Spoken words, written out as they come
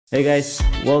Hey guys,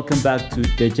 welcome back to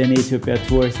Dejene Ethiopia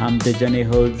Tours. I'm Dejene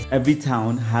host. Every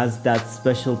town has that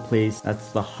special place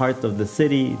that's the heart of the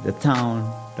city, the town,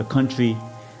 the country.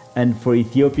 And for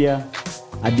Ethiopia,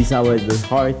 Addis Ababa is the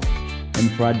heart.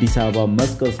 And for Addis Ababa,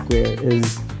 Meskel Square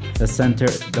is the center,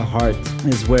 the heart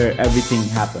is where everything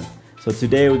happens. So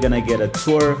today we're gonna get a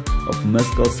tour of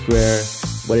Meskel Square,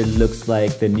 what it looks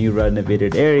like, the new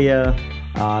renovated area,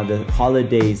 the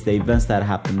holidays, the events that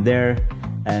happen there.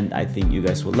 And I think you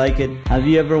guys will like it. Have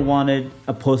you ever wanted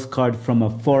a postcard from a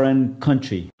foreign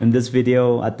country? In this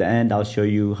video, at the end, I'll show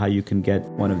you how you can get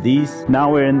one of these.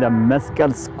 Now we're in the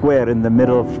Meskel Square in the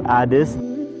middle of Addis.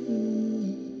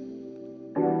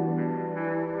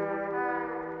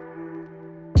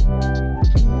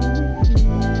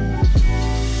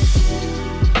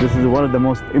 This is one of the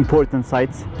most important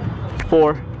sites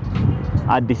for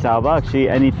Addis Ababa. Actually,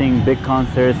 anything, big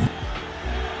concerts,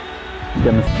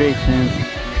 demonstrations,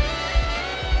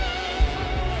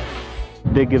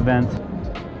 big events,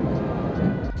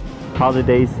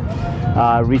 holidays.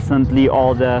 Recently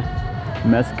all the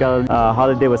Meskel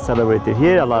holiday was celebrated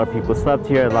here. A lot of people slept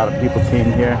here, a lot of people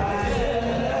came here.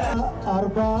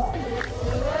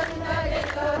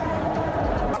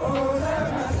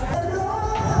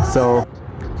 So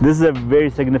this is a very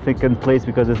significant place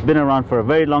because it's been around for a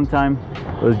very long time.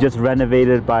 It was just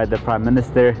renovated by the Prime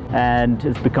Minister, and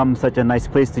it's become such a nice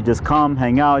place to just come,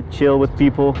 hang out, chill with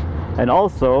people, and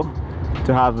also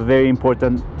to have very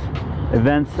important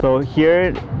events. So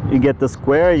here you get the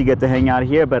square, you get to hang out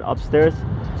here, but upstairs,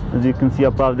 as you can see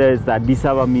above there, is the Addis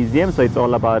Ababa Museum. So it's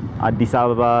all about Addis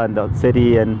Ababa and the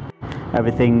city and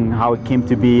everything, how it came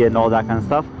to be and all that kind of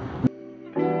stuff.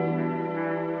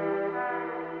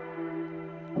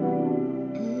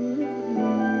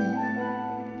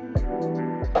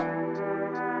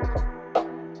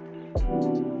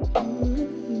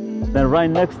 Then right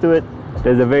next to it,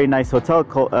 there's a very nice hotel,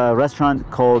 restaurant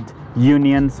called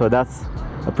Union. So that's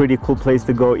a pretty cool place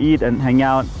to go eat and hang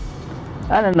out.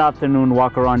 And in the afternoon,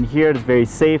 walk around here. It's very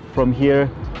safe. From here,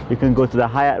 you can go to the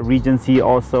Hyatt Regency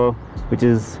also, which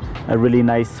is a really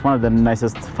nice, one of the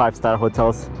nicest 5-star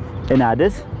hotels in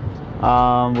Addis.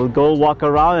 We'll go walk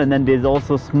around, and then there's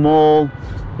also small,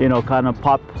 you know, kind of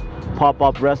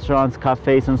pop-up restaurants,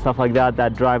 cafes and stuff like that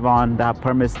that drive on, that have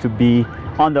permits to be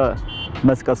on the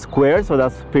Meskel Square. So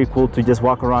that's pretty cool to just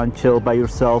walk around, chill by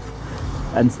yourself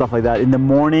and stuff like that. In the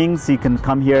mornings, you can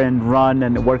come here and run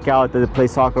and work out and play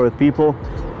soccer with people.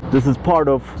 This is part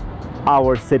of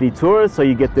our city tour, so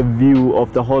you get the view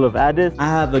of the whole of Addis. I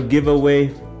have a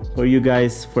giveaway for you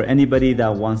guys, for anybody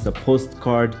that wants a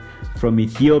postcard from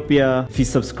Ethiopia. If you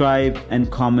subscribe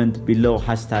and comment below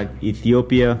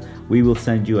 #Ethiopia, we will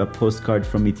send you a postcard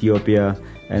from Ethiopia,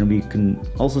 and we can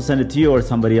also send it to you or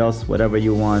somebody else, whatever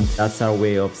you want. That's our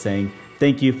way of saying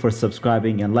thank you for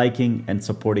subscribing and liking and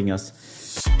supporting us.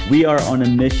 We are on a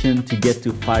mission to get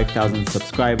to 5,000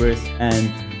 subscribers,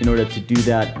 and in order to do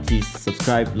that, please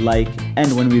subscribe, like,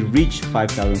 and when we reach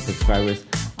 5,000 subscribers,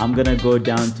 I'm gonna go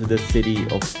down to the city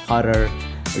of Harar,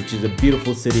 which is a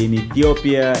beautiful city in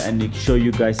Ethiopia, and show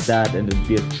you guys that, and it'll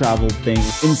be a travel thing.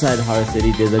 Inside Harar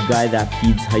city, there's a guy that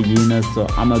feeds hyenas, so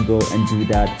I'm gonna go and do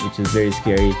that, which is very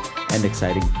scary and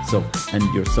exciting. So, and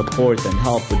your support and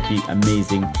help would be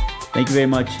amazing. Thank you very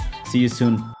much. See you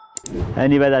soon.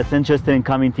 Anybody that's interested in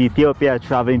coming to Ethiopia,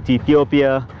 traveling to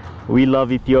Ethiopia, we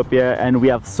love Ethiopia, and we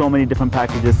have so many different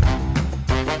packages